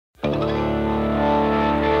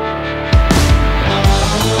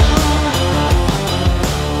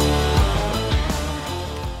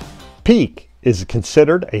PEEK is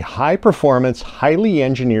considered a high-performance, highly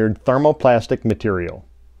engineered thermoplastic material.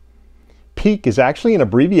 PEEK is actually an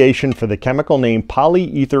abbreviation for the chemical name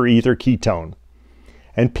poly-ether-ether-ketone.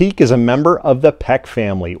 And PEEK is a member of the PEK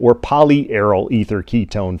family, or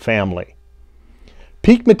polyaryl-ether-ketone family.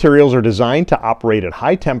 PEEK materials are designed to operate at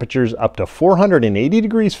high temperatures up to 480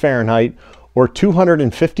 degrees Fahrenheit or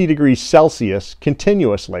 250 degrees Celsius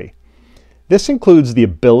continuously. This includes the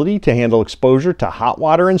ability to handle exposure to hot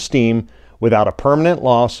water and steam without a permanent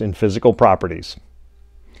loss in physical properties.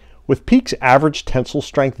 With PEEK's average tensile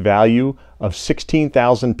strength value of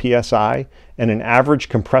 16,000 psi and an average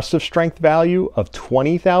compressive strength value of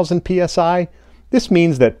 20,000 psi, this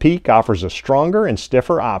means that PEEK offers a stronger and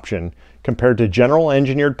stiffer option compared to general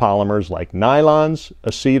engineered polymers like nylons,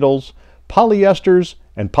 acetyls, polyesters,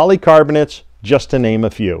 and polycarbonates, just to name a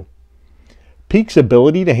few. PEEK's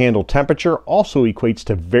ability to handle temperature also equates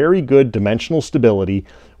to very good dimensional stability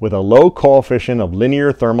with a low coefficient of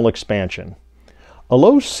linear thermal expansion. A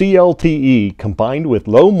low CLTE combined with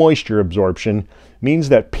low moisture absorption means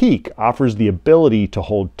that PEEK offers the ability to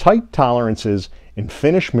hold tight tolerances in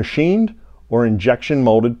finished machined or injection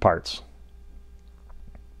molded parts.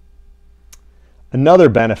 Another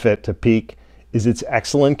benefit to PEEK is its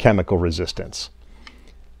excellent chemical resistance.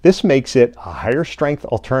 This makes it a higher strength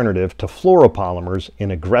alternative to fluoropolymers in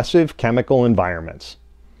aggressive chemical environments.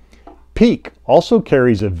 PEEK also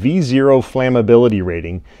carries a V0 flammability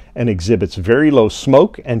rating and exhibits very low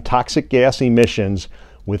smoke and toxic gas emissions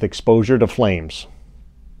with exposure to flames.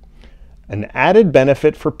 An added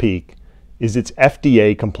benefit for PEEK is its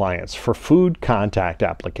FDA compliance for food contact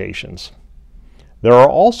applications. There are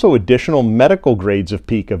also additional medical grades of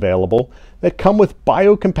PEEK available that come with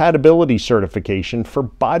biocompatibility certification for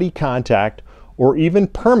body contact or even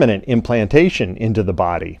permanent implantation into the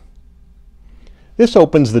body. This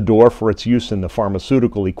opens the door for its use in the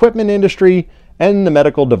pharmaceutical equipment industry and the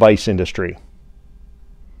medical device industry.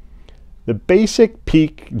 The basic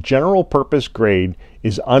PEEK general purpose grade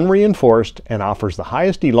is unreinforced and offers the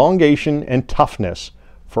highest elongation and toughness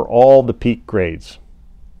for all the PEEK grades.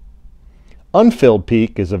 Unfilled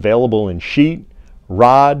PEEK is available in sheet,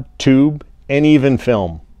 rod, tube, and even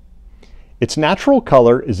film. Its natural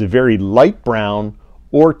color is a very light brown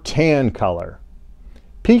or tan color.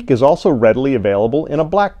 PEEK is also readily available in a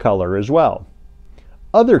black color as well.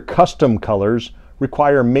 Other custom colors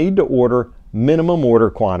require made-to-order minimum order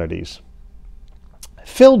quantities.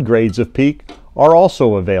 Filled grades of PEEK are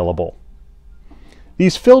also available.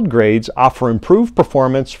 These filled grades offer improved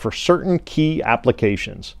performance for certain key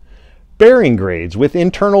applications. Bearing grades with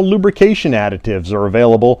internal lubrication additives are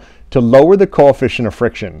available to lower the coefficient of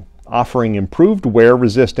friction, offering improved wear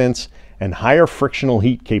resistance and higher frictional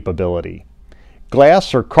heat capability.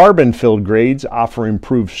 Glass or carbon-filled grades offer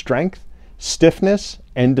improved strength, stiffness,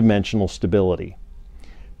 and dimensional stability.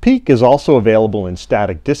 PEEK is also available in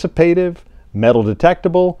static dissipative, metal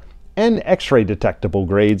detectable, and X-ray detectable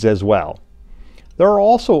grades as well. There are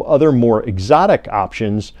also other more exotic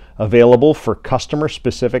options available for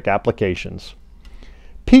customer-specific applications.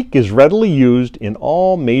 PEEK is readily used in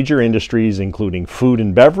all major industries including food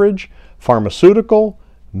and beverage, pharmaceutical,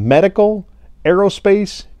 medical,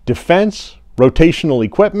 aerospace, defense, rotational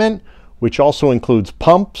equipment, which also includes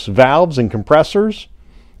pumps, valves, and compressors,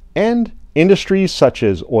 and industries such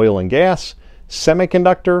as oil and gas,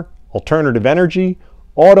 semiconductor, alternative energy,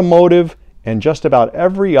 automotive, and just about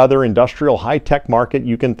every other industrial high-tech market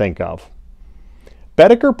you can think of.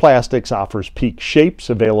 Boedeker Plastics offers PEEK shapes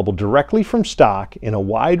available directly from stock in a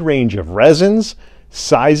wide range of resins,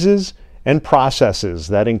 sizes, and processes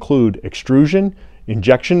that include extrusion,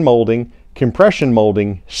 injection molding, compression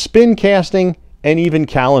molding, spin casting, and even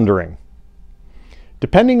calendaring.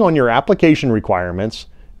 Depending on your application requirements,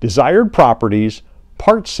 desired properties,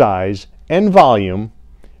 part size, and volume,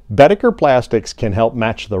 Boedeker Plastics can help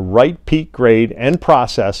match the right PEEK grade and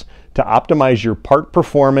process to optimize your part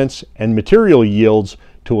performance and material yields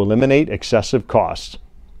to eliminate excessive costs.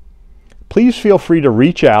 Please feel free to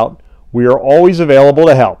reach out. We are always available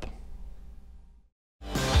to help.